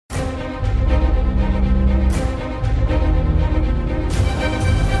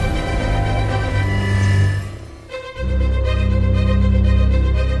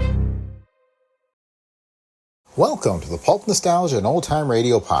Welcome to the Pulp Nostalgia and Old Time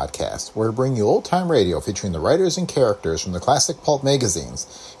Radio podcast, where we bring you old time radio featuring the writers and characters from the classic pulp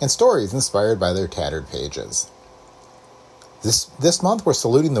magazines and stories inspired by their tattered pages. This month we're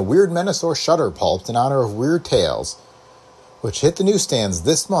saluting the Weird Menace or Shudder pulps in honor of Weird Tales, which hit the newsstands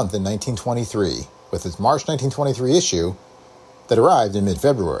this month in 1923, with its March 1923 issue that arrived in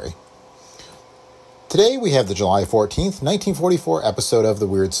mid-February. Today we have the July 14th, 1944 episode of The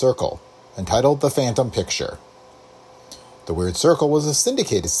Weird Circle, entitled The Phantom Picture. The Weird Circle was a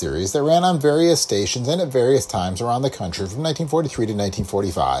syndicated series that ran on various stations and at various times around the country from 1943 to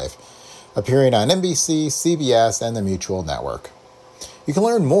 1945, appearing on NBC, CBS, and the Mutual Network. You can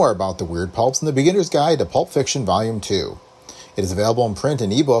learn more about the Weird Pulps in The Beginner's Guide to Pulp Fiction Volume 2. It is available in print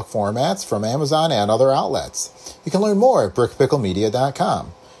and ebook formats from Amazon and other outlets. You can learn more at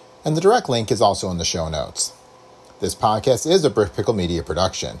brickpicklemedia.com, and the direct link is also in the show notes. This podcast is a Brick Pickle Media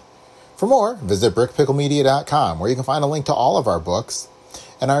production. For more, visit brickpicklemedia.com, where you can find a link to all of our books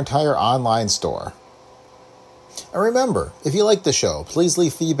and our entire online store. And remember, if you like the show, please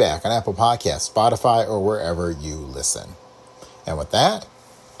leave feedback on Apple Podcasts, Spotify, or wherever you listen. And with that,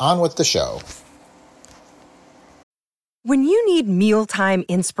 on with the show. When you need mealtime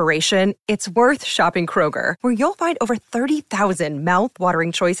inspiration, it's worth shopping Kroger, where you'll find over 30,000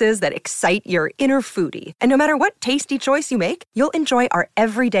 mouth-watering choices that excite your inner foodie. And no matter what tasty choice you make, you'll enjoy our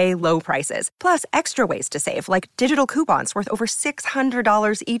everyday low prices, plus extra ways to save, like digital coupons worth over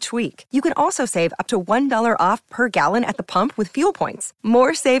 $600 each week. You can also save up to $1 off per gallon at the pump with fuel points.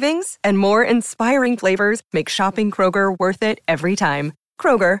 More savings and more inspiring flavors make shopping Kroger worth it every time.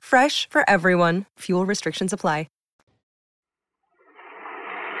 Kroger, fresh for everyone. Fuel restrictions apply.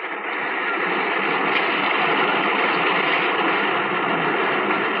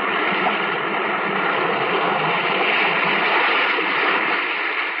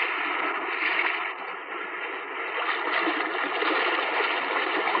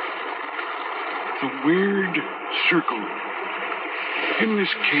 The Weird Circle. In this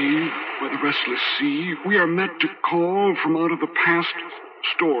cave by the restless sea, we are met to call from out of the past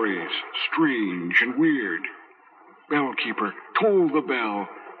stories, strange and weird. Bellkeeper, toll the bell,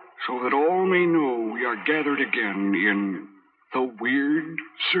 so that all may know we are gathered again in the Weird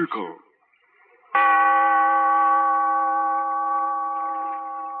Circle.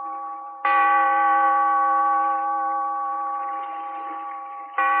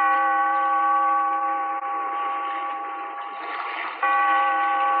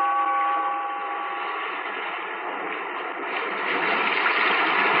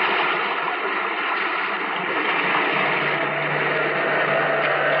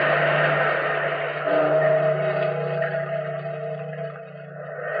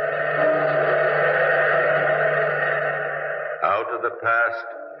 Past,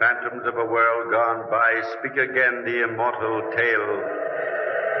 phantoms of a world gone by, speak again the immortal tale,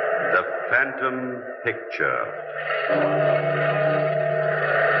 The Phantom Picture.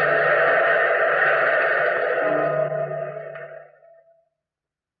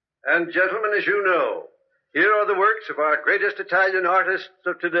 And gentlemen, as you know, here are the works of our greatest Italian artists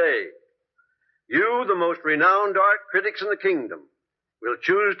of today. You, the most renowned art critics in the kingdom, will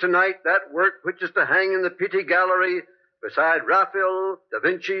choose tonight that work which is to hang in the Pitti Gallery beside Raphael, Da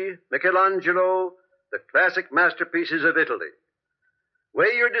Vinci, Michelangelo, the classic masterpieces of Italy.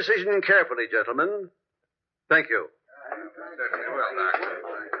 Weigh your decision carefully, gentlemen. Thank you.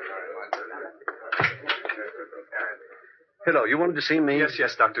 Hello, you wanted to see me?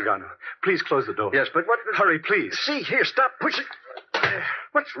 Yes, Dr. Garno. Please close the door. Yes, but what... Hurry, please. See, here, stop pushing.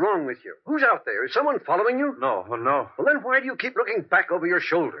 What's wrong with you? Who's out there? Is someone following you? No. Well, then why do you keep looking back over your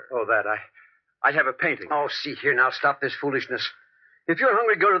shoulder? Oh, that. I have a painting. Oh, see here, now stop this foolishness. If you're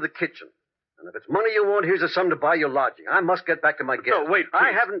hungry, go to the kitchen. And if it's money you want, here's a sum to buy you lodging. I must get back to my guests. No, wait, please.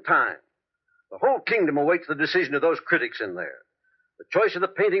 I haven't time. The whole kingdom awaits the decision of those critics in there. The choice of the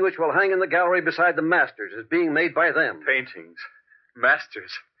painting which will hang in the gallery beside the masters is being made by them. Paintings.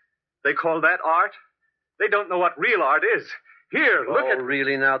 Masters. They call that art? They don't know what real art is. Here, look at... Oh,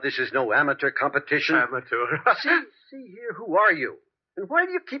 really now? This is no amateur competition. Amateur. See here, who are you? And why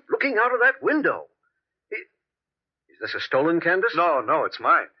do you keep looking out of that window? Is this a stolen canvas? No, it's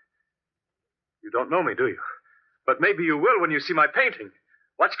mine. You don't know me, do you? But maybe you will when you see my painting.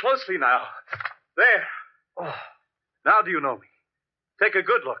 Watch closely now. There. Oh. Now do you know me? Take a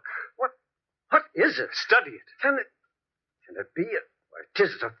good look. What is it? Study it. Can it be it? Why,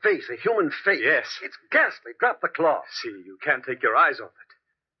 'tis a face, a human face. Yes. It's ghastly. Drop the cloth. See, you can't take your eyes off it.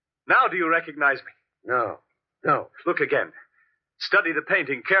 Now do you recognize me? No. Look again. Study the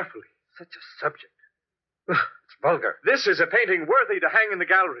painting carefully. Such a subject. It's vulgar. This is a painting worthy to hang in the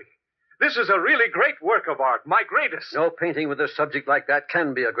gallery. This is a really great work of art, my greatest. No painting with a subject like that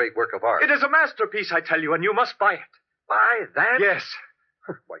can be a great work of art. It is a masterpiece, I tell you, and you must buy it. Buy that? Yes.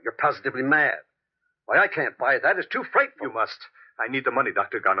 Why, you're positively mad. Why, I can't buy that. It's too frightful. You must. I need the money,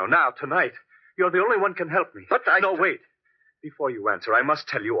 Dr. Gano, now, tonight. You're the only one can help me. But No, wait. Before you answer, I must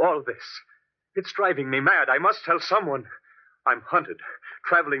tell you all this. It's driving me mad. I must tell someone. I'm hunted,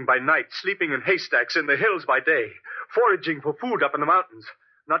 traveling by night, sleeping in haystacks in the hills by day, foraging for food up in the mountains,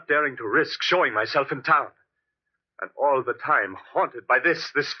 not daring to risk showing myself in town. And all the time haunted by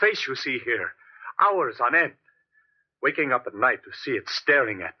this face you see here, hours on end. Waking up at night to see it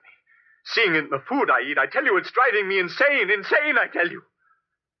staring at me. Seeing it in the food I eat. I tell you, it's driving me insane, I tell you.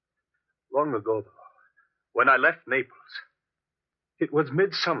 Long ago, though, when I left Naples, it was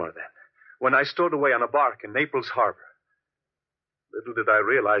midsummer then, when I stowed away on a bark in Naples Harbor. Little did I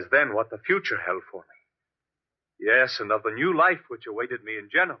realize then what the future held for me. Yes, and of the new life which awaited me in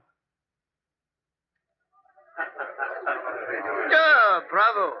Genoa. Oh,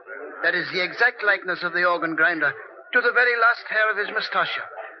 bravo. That is the exact likeness of the organ grinder, to the very last hair of his mustachio.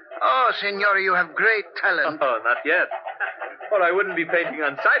 Oh, Signore, you have great talent. Oh, not yet. Well, I wouldn't be painting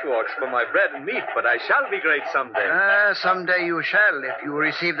on sidewalks for my bread and meat, but I shall be great someday. Someday you shall, if you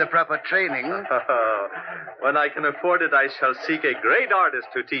receive the proper training. When I can afford it, I shall seek a great artist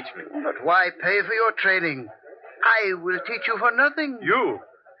to teach me. But why pay for your training? I will teach you for nothing. You?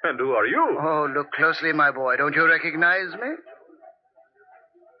 And who are you? Oh, look closely, my boy. Don't you recognize me?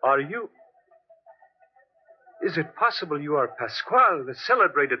 Are you? Is it possible you are Pasquale, the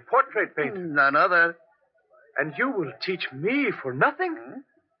celebrated portrait painter? None other. And you will teach me for nothing?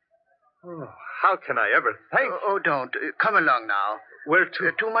 Oh, how can I ever thank you? Oh, don't. Come along now. Where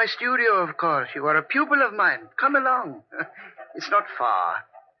to? To my studio, of course. You are a pupil of mine. Come along. It's not far.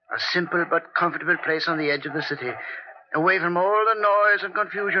 A simple but comfortable place on the edge of the city. Away from all the noise and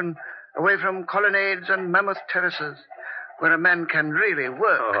confusion. Away from colonnades and mammoth terraces. Where a man can really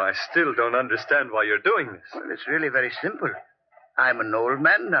work. Oh, I still don't understand why you're doing this. Well, it's really very simple. I'm an old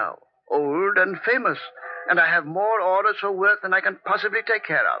man now. Old and famous. And I have more orders for work than I can possibly take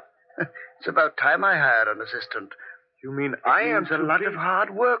care of. It's about time I hired an assistant. You mean I am a lot of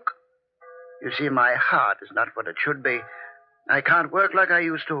hard work. You see, my heart is not what it should be. I can't work like I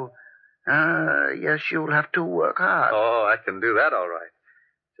used to. Yes, you'll have to work hard. Oh, I can do that all right.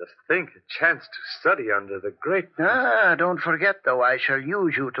 Just think, a chance to study under the great... Don't forget, though, I shall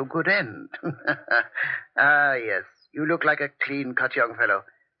use you to good end. Yes, you look like a clean-cut young fellow.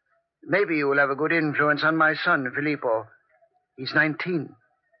 Maybe you will have a good influence on my son, Filippo. He's 19.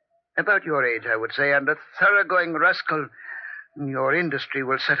 About your age, I would say, and a thoroughgoing rascal. Your industry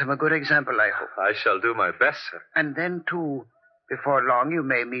will set him a good example, I hope. I shall do my best, sir. And then, too, before long, you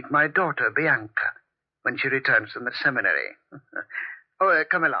may meet my daughter, Bianca, when she returns from the seminary.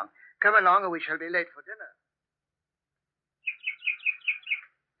 Come along. Come along, or we shall be late for dinner.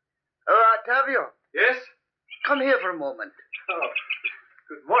 Oh, Ottavio. Yes? Come here for a moment. Oh,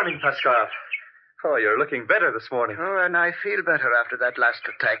 good morning, Pascal. Oh, you're looking better this morning. Oh, and I feel better after that last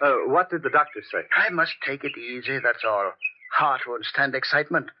attack. What did the doctor say? I must take it easy, that's all. Heart won't stand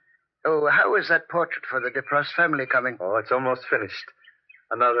excitement. Oh, how is that portrait for the DeProst family coming? Oh, it's almost finished.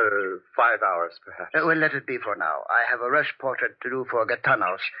 Another 5 hours, perhaps. Well, let it be for now. I have a rush portrait to do for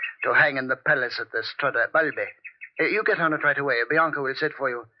Gaetanos to hang in the palace at the Strada Balbe. You get on it right away. Bianca will sit for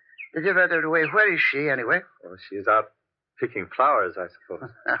you. Did you right away? Where is she, anyway? Oh, she's out picking flowers, I suppose.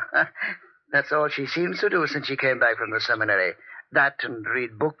 That's all she seems to do since she came back from the seminary. That and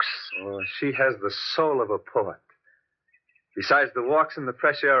read books. Oh, she has the soul of a poet. Besides, the walks in the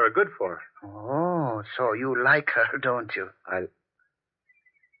fresh air are good for her. Oh, so you like her, don't you?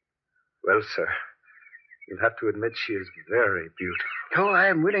 Well, sir, you'll have to admit she is very beautiful. Oh, I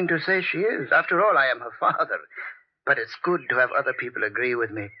am willing to say she is. After all, I am her father. But it's good to have other people agree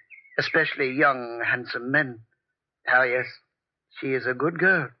with me, especially young, handsome men. Oh, yes, she is a good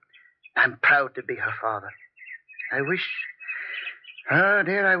girl. I'm proud to be her father. I wish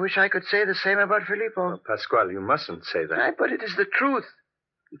I could say the same about Filippo. Oh, Pasquale, you mustn't say that. But it is the truth.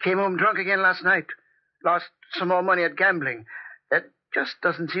 He came home drunk again last night. Lost some more money at gambling. That just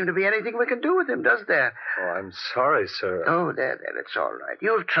doesn't seem to be anything we can do with him, does there? Oh, I'm sorry, sir. Oh, there, it's all right.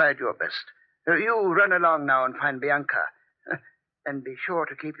 You've tried your best. You run along now and find Bianca. And be sure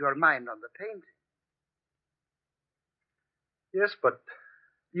to keep your mind on the painting. Yes, but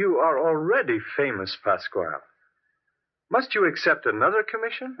you are already famous, Pasquale. Must you accept another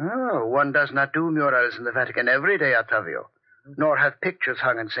commission? Oh, one does not do murals in the Vatican every day, Ottavio, nor have pictures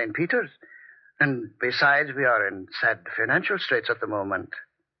hung in St. Peter's. And besides, we are in sad financial straits at the moment.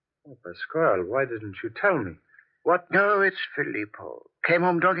 Oh, Pasquale, why didn't you tell me? What? No, it's Filippo. Came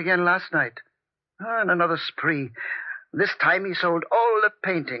home drunk again last night. And another spree. This time he sold all the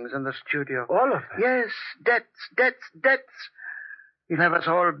paintings in the studio. All of them? Yes, debts. He'll have us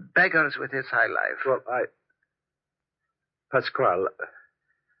all beggars with his high life. Well, Pasquale,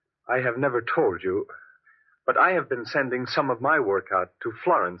 I have never told you, but I have been sending some of my work out to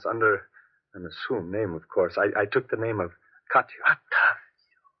Florence under an assumed name, of course. I took the name of Katya.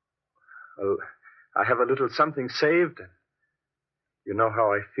 Well, I have a little something saved, and you know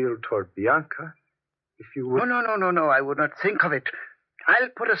how I feel toward Bianca. If you would... No, I would not think of it. I'll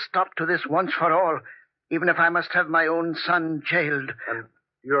put a stop to this once for all, even if I must have my own son jailed. And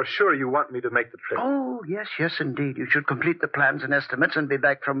you're sure you want me to make the trip? Oh, yes, indeed. You should complete the plans and estimates and be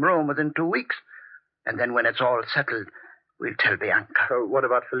back from Rome within 2 weeks. And then when it's all settled, we'll tell Bianca. So what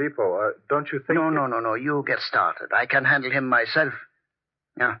about Filippo? Don't you think... No. You get started. I can handle him myself.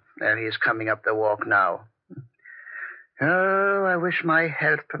 Yeah, there he is coming up the walk now. Oh, I wish my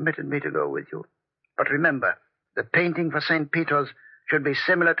health permitted me to go with you. But remember, the painting for St. Peter's should be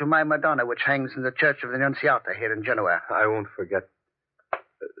similar to my Madonna, which hangs in the Church of the Annunziata here in Genoa. I won't forget.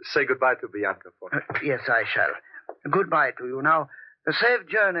 Say goodbye to Bianca for me. Yes, I shall. Goodbye to you. Now, a safe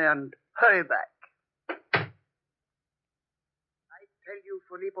journey and hurry back. I tell you,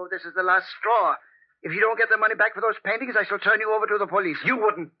 Filippo, this is the last straw. If you don't get the money back for those paintings, I shall turn you over to the police. You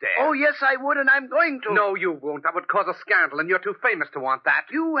wouldn't dare. Oh, yes, I would, and I'm going to. No, you won't. That would cause a scandal, and you're too famous to want that.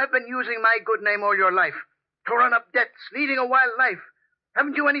 You have been using my good name all your life to run up debts, leading a wild life.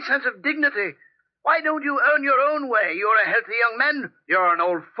 Haven't you any sense of dignity? Why don't you earn your own way? You're a healthy young man. You're an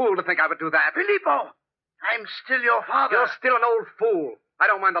old fool to think I would do that. Filippo, I'm still your father. You're still an old fool. I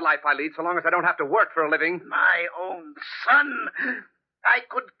don't mind the life I lead so long as I don't have to work for a living. My own son. I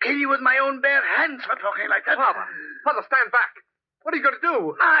could kill you with my own bare hands for talking like that. Father, stand back. What are you going to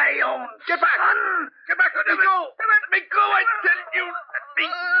do? My own Get back. son. Get back. Let me go. Let me go, I tell you. Let me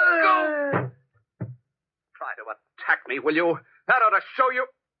go. Try to attack me, will you? That ought to show you.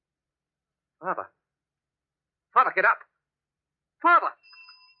 Father, get up. Father.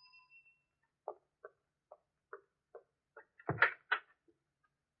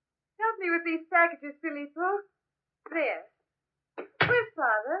 Help me with these packages, Filippo. There. Where's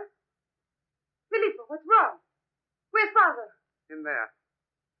Father? Filippo, what's wrong? Where's Father? In there.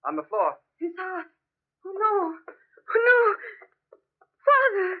 On the floor. His heart. Oh, no.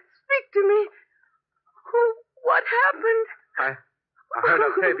 Father, speak to me. Oh, what happened? I heard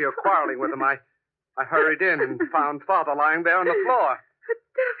Octavio quarreling with him. I hurried in and found Father lying there on the floor.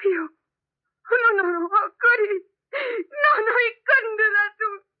 Octavio. Oh, no. How could he? No, he couldn't do that to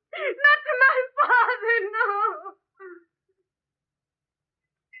me. Not to my father, no.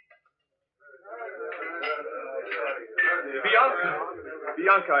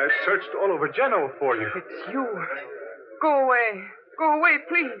 Bianca, I searched all over Genoa for you. It's you. Go away. Go away,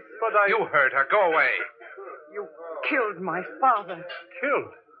 please. But You heard her. Go away. You killed my father.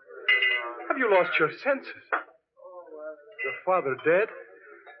 Killed? Have you lost your senses? Your father dead?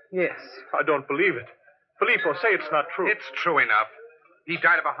 Yes. I don't believe it. Filippo, say it's not true. It's true enough. He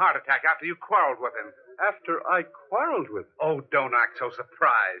died of a heart attack after you quarreled with him. After I quarreled with him? Oh, don't act so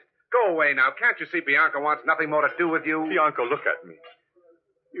surprised. Go away now. Can't you see Bianca wants nothing more to do with you? Bianca, look at me.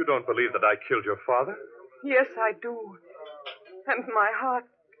 You don't believe that I killed your father? Yes, I do. And my heart,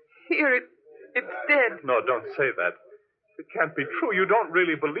 here, it's dead. No, don't say that. It can't be true. You don't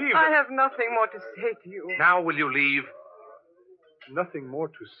really believe I it. have nothing more to say to you. Now will you leave? Nothing more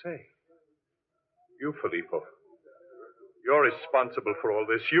to say. You, Filippo. You're responsible for all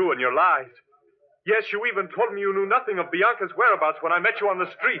this. You and your lies. Yes, you even told me you knew nothing of Bianca's whereabouts when I met you on the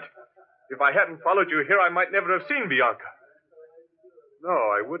street. If I hadn't followed you here, I might never have seen Bianca. No,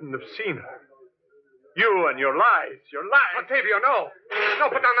 I wouldn't have seen her. You and your lies. Your lies. Octavio, no. No,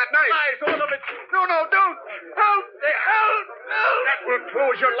 put down that knife. Lies, all of it. No, don't. Help. Help. That will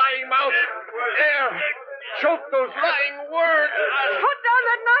close your lying mouth. There. Choke those lying words. Put down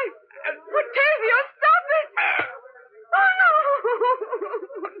that knife. Octavio, stop it. Oh, no.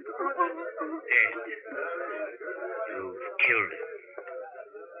 Dead. You've killed him.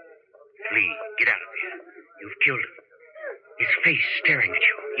 Flee. Get out of here. You've killed him. His face staring at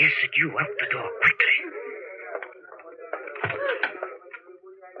you. Yes, at you. Out the door. Quickly.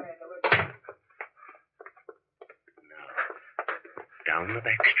 Now, down the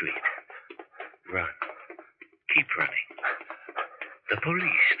back street. Run. Keep running. The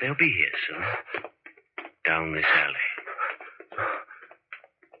police, they'll be here soon. Down this alley.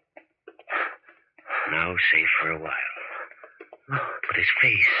 Now safe for a while. But his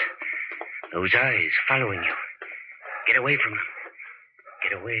face, those eyes following you. Get away from them.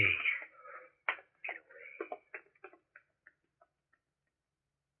 Get away.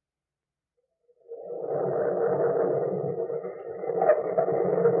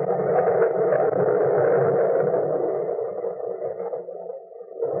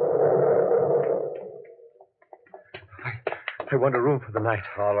 want a room for the night.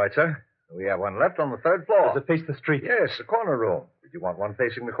 All right, sir. We have one left on the third floor. Does it face the street? Yes, the corner room. Did you want one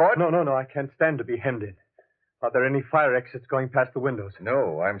facing the court? No. I can't stand to be hemmed in. Are there any fire exits going past the windows?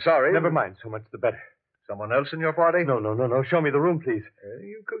 No, I'm sorry. Never mind. So much the better. Someone else in your party? No. Show me the room, please.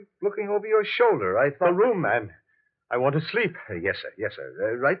 You keep looking over your shoulder. I thought... The room, man. I want to sleep. Yes,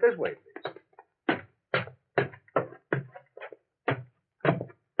 sir. Right this way, please.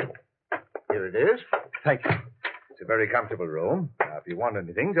 Here it is. Thank you. It's a very comfortable room. Now, if you want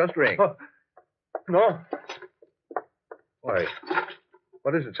anything, just ring. Oh, no. Why?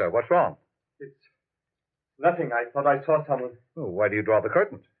 What is it, sir? What's wrong? It's nothing. I thought I saw someone. Oh, why do you draw the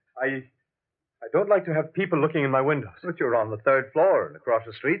curtains? I don't like to have people looking in my windows. But you're on the third floor, and across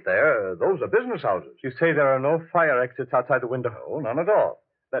the street there, those are business houses. You say there are no fire exits outside the window? No, none at all.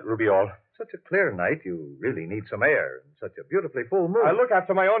 That will be all. Such a clear night, you really need some air, and such a beautifully full moon. I'll look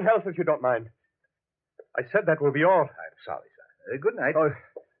after my own health if you don't mind. I said that will be all. I'm sorry, sir. Good night. Oh,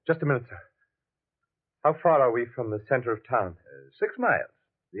 just a minute, sir. How far are we from the center of town? 6 miles.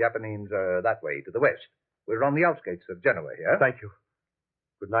 The Apennines are that way to the west. We're on the outskirts of Genoa here. Thank you.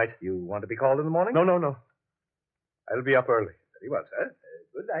 Good night. You want to be called in the morning? No. I'll be up early. Very well, sir.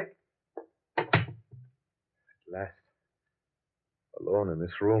 Good night. At last. Alone in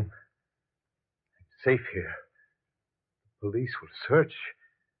this room. I'm safe here. The police will search.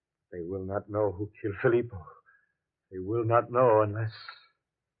 They will not know who killed Filippo. They will not know unless...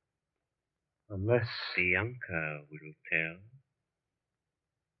 Bianca will tell.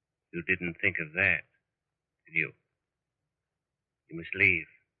 You didn't think of that, did you? You must leave.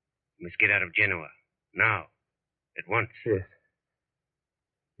 You must get out of Genoa. Now. At once.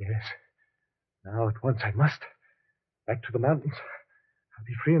 Yes. Now at once I must. Back to the mountains. I'll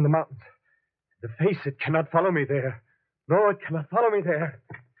be free in the mountains. The face, it cannot follow me there. No, it cannot follow me there.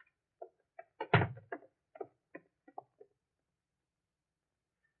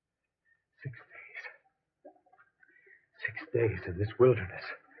 6 days in this wilderness.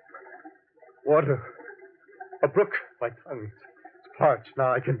 Water. A brook. My tongue is parched.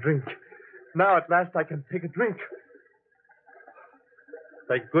 Now I can drink. Now at last I can take a drink.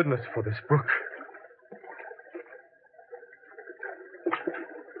 Thank goodness for this brook.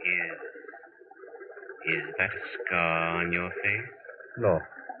 Is that a scar on your face? No.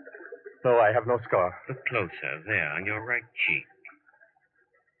 No, I have no scar. Look closer. There, on your right cheek.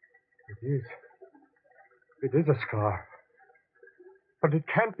 It is. It is a scar. But it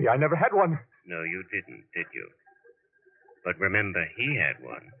can't be. I never had one. No, you didn't, did you? But remember, he had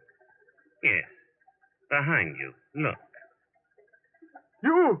one. Yes. Behind you. Look.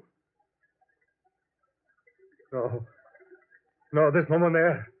 You! No. No, there's no one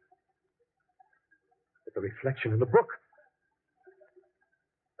there. But the reflection in the brook.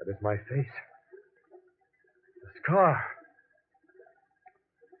 That is my face. The scar.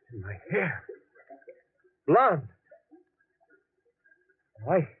 In my hair. Blonde.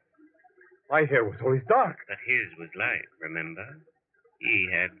 My hair was always dark. But his was light, remember? He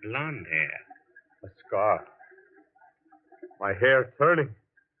had blonde hair. A scar. My hair turning.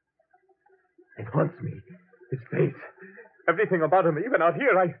 It haunts me. His face. Everything about him, even out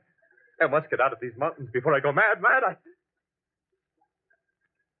here. I must get out of these mountains before I go mad.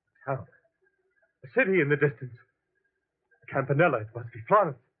 Town. A city in the distance. Campanella. It must be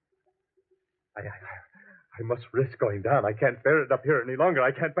Florence. I must risk going down. I can't bear it up here any longer.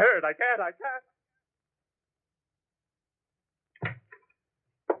 I can't bear it. I can't.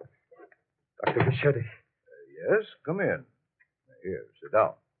 Dr. Bichetti. Yes, come in. Here, sit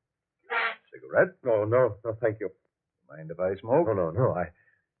down. Cigarette? No, thank you. Mind if I smoke? No,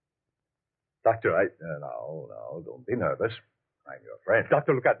 Doctor, No, don't be nervous. I'm your friend.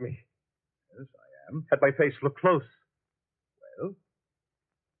 Doctor, look at me. Yes, I am. At my face, look close. Well?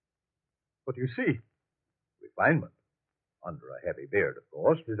 What do you see? Refinement. Under a heavy beard, of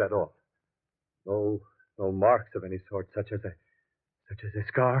course. Is that all? No marks of any sort, such as a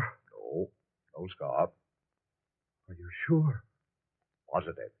scar? No scar. Are you sure?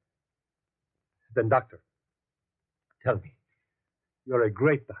 Positive. Then, doctor, tell me. You're a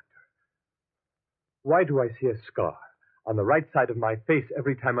great doctor. Why do I see a scar on the right side of my face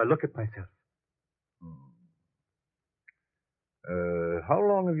every time I look at myself? How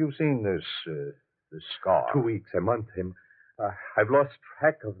long have you seen this scar? 2 weeks, a month. I've lost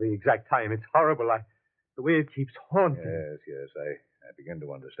track of the exact time. It's horrible. The way it keeps haunting. Yes, I begin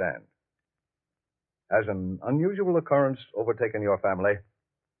to understand. Has an unusual occurrence overtaken your family?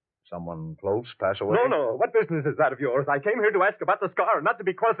 Someone close pass away? No. What business is that of yours? I came here to ask about the scar, not to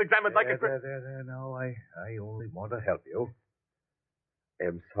be cross-examined like a... There. Now, I only want to help you. I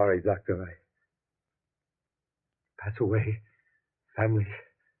am sorry, Doctor. Pass away. Family?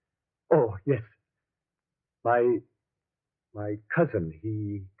 Oh, yes. My cousin,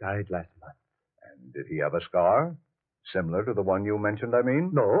 he died last month. And did he have a scar? Similar to the one you mentioned, I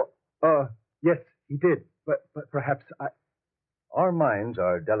mean? No. Yes, he did. But perhaps I... Our minds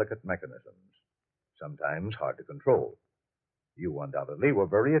are delicate mechanisms, sometimes hard to control. You undoubtedly were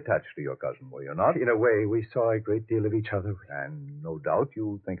very attached to your cousin, were you not? In a way, we saw a great deal of each other. And no doubt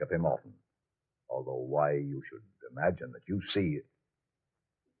you think of him often. Although why you should imagine that you see it.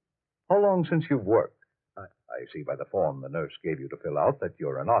 How long since you've worked? I see by the form the nurse gave you to fill out that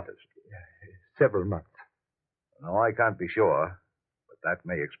you're an artist. Several months. No, I can't be sure, but that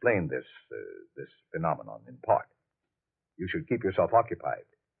may explain this phenomenon in part. You should keep yourself occupied.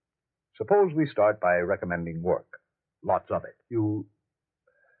 Suppose we start by recommending work. Lots of it. You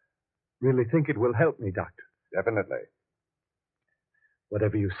really think it will help me, Doctor? Definitely.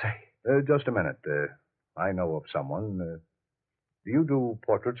 Whatever you say. Just a minute. I know of someone. Do you do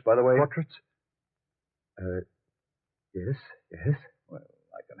portraits, by the way? Portraits? Yes. Well,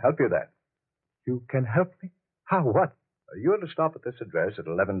 I can help you then. You can help me? How? What? You're to stop at this address at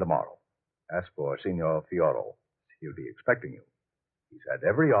 11 tomorrow. Ask for Signor Fioro. He'll be expecting you. He's had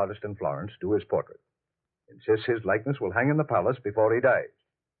every artist in Florence do his portrait. Insists his likeness will hang in the palace before he dies.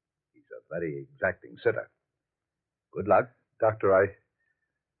 He's a very exacting sitter. Good luck. Doctor, I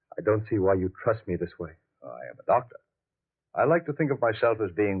don't see why you trust me this way. I am a doctor. I like to think of myself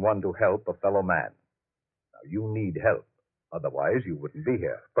as being one to help a fellow man. Now, you need help. Otherwise, you wouldn't be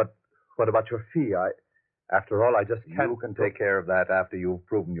here. But what about your fee? After all, I just can't... You can take care of that after you've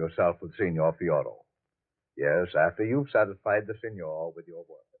proven yourself with Signor Fioro. Yes, after you've satisfied the Signor with your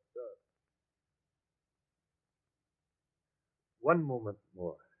work. Sir. One moment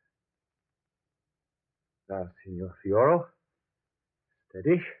more. Now, Signor Fioro.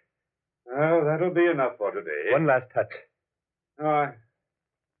 Steady. Oh, that'll be enough for today. One last touch. There.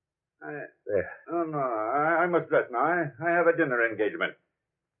 Oh, no, I must dress now. I have a dinner engagement.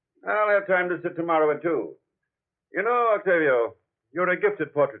 I'll have time to sit tomorrow at 2. You know, Octavio, you're a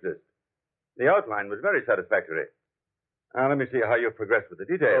gifted portraitist. The outline was very satisfactory. Now, let me see how you've progressed with the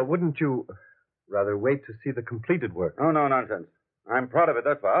details. Wouldn't you rather wait to see the completed work? Oh, no nonsense. I'm proud of it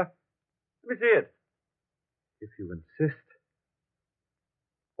thus far. Let me see it. If you insist.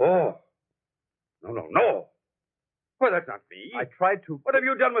 Oh. No. Well, that's not me. I tried to... What have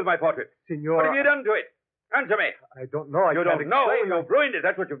you done with my portrait? Signor... What have you done to it? Answer me. I don't know. You don't know. You've ruined it.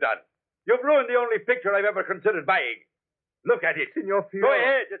 That's what you've done. You've ruined the only picture I've ever considered buying. Look at it. Signor Fioro. Go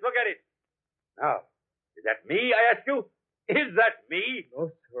ahead. Just look at it. Now, is that me, I ask you? Is that me?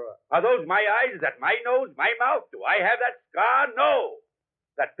 No, sir. Are those my eyes? Is that my nose, my mouth? Do I have that scar? No.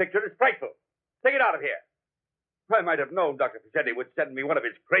 That picture is frightful. Take it out of here. I might have known Dr. Fischetti would send me one of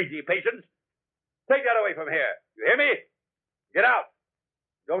his crazy patients. Take that away from here. You hear me? Get out.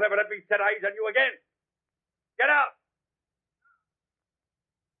 Don't ever let me set eyes on you again. Get out.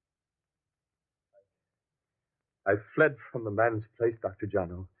 I fled from the man's place, Dr.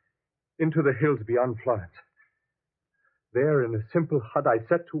 Giano, into the hills beyond Florence. There, in a simple hut, I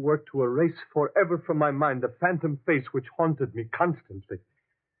set to work to erase forever from my mind the phantom face which haunted me constantly.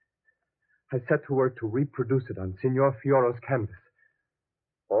 I set to work to reproduce it on Signor Fioro's canvas.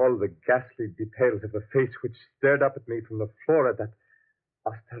 All the ghastly details of the face which stared up at me from the floor at that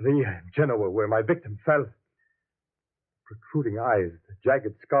osteria in Genoa where my victim fell. Protruding eyes, the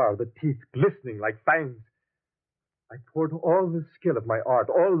jagged scar, the teeth glistening like fangs. I poured all the skill of my art,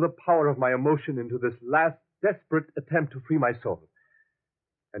 all the power of my emotion into this last desperate attempt to free my soul.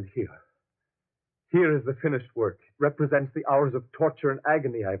 And here is the finished work. It represents the hours of torture and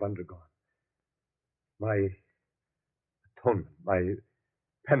agony I've undergone. My atonement, my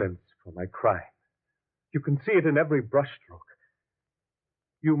penance for my crime. You can see it in every brushstroke.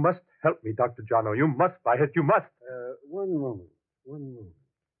 You must help me, Dr. Giano. You must buy it. You must. One moment.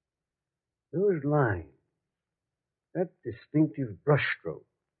 Those lines, that distinctive brushstroke,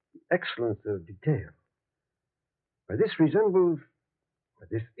 the excellence of detail. Why, this resembles...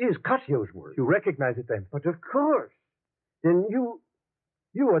 This is Caccio's work. You recognize it, then? But of course. Then you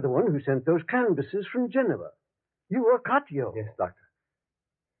are the one who sent those canvases from Geneva. You are Caccio. Yes, Doctor.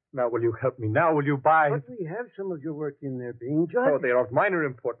 Now, will you help me? Now, will you buy... But we have some of your work in there being judged. Oh, they are of minor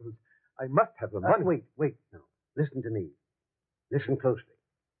importance. I must have the money. Wait now. Listen to me. Listen closely.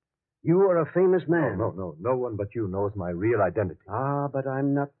 You are a famous man. No. No one but you knows my real identity. Ah, but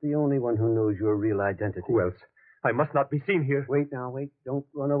I'm not the only one who knows your real identity. Who else? I must not be seen here. Wait. Don't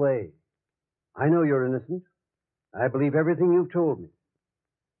run away. I know you're innocent. I believe everything you've told me.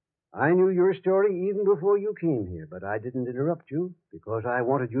 I knew your story even before you came here, but I didn't interrupt you because I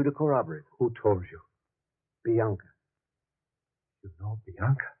wanted you to corroborate. Who told you? Bianca. You know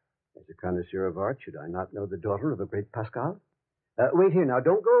Bianca? As a connoisseur of art, should I not know the daughter of the great Pascal? Wait here now.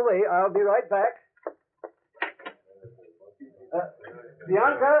 Don't go away. I'll be right back.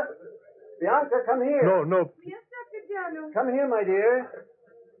 Bianca? Bianca, come here. No. Yes, Dr. Giano. Come here, my dear.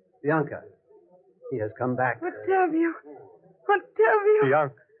 Bianca. He has come back. Ottavio. Ottavio.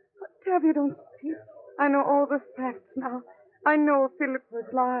 Bianca. Ottavio, don't speak. I know all the facts now. I know Philip was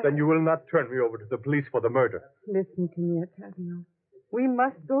lying. Then you will not turn me over to the police for the murder. Listen to me, Ottavio. We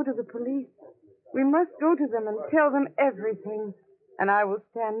must go to the police. We must go to them and tell them everything. And I will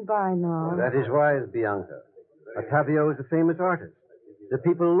stand by now. That is wise, Bianca. Ottavio is a famous artist. The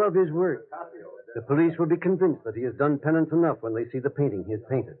people love his work. The police will be convinced that he has done penance enough when they see the painting he has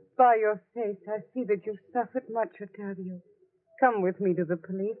painted. By your face, I see that you've suffered much, Ottavio. Come with me to the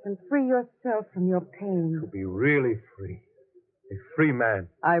police and free yourself from your pain. To be really free. A free man.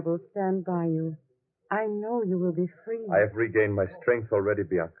 I will stand by you. I know you will be free. I have regained my strength already,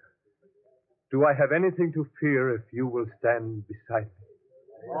 Bianca. Do I have anything to fear if you will stand beside me?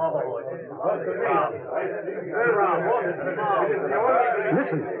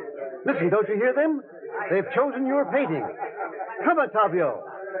 Listen, don't you hear them? They've chosen your painting. Come, Ottavio.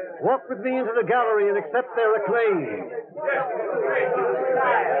 Walk with me into the gallery and accept their acclaim.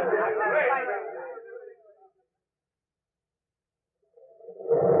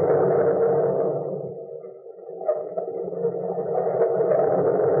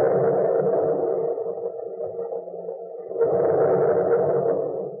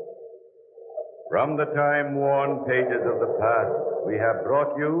 From the time-worn pages of the past, we have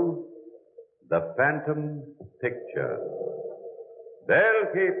brought you The Phantom Picture.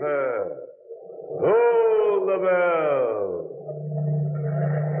 Bellkeeper, hold the bell.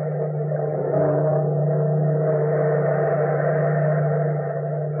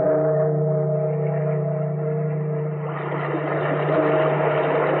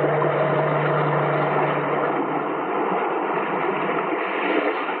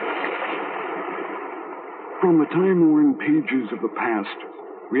 From the time-worn pages of the past,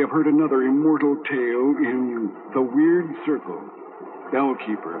 we have heard another immortal tale in The Weird Circle.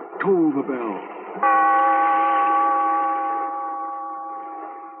 Bellkeeper, toll the bell.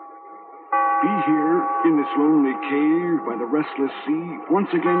 Be here in this lonely cave by the restless sea once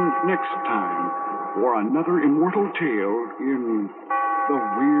again next time for another immortal tale in The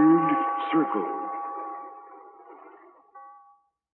Weird Circle.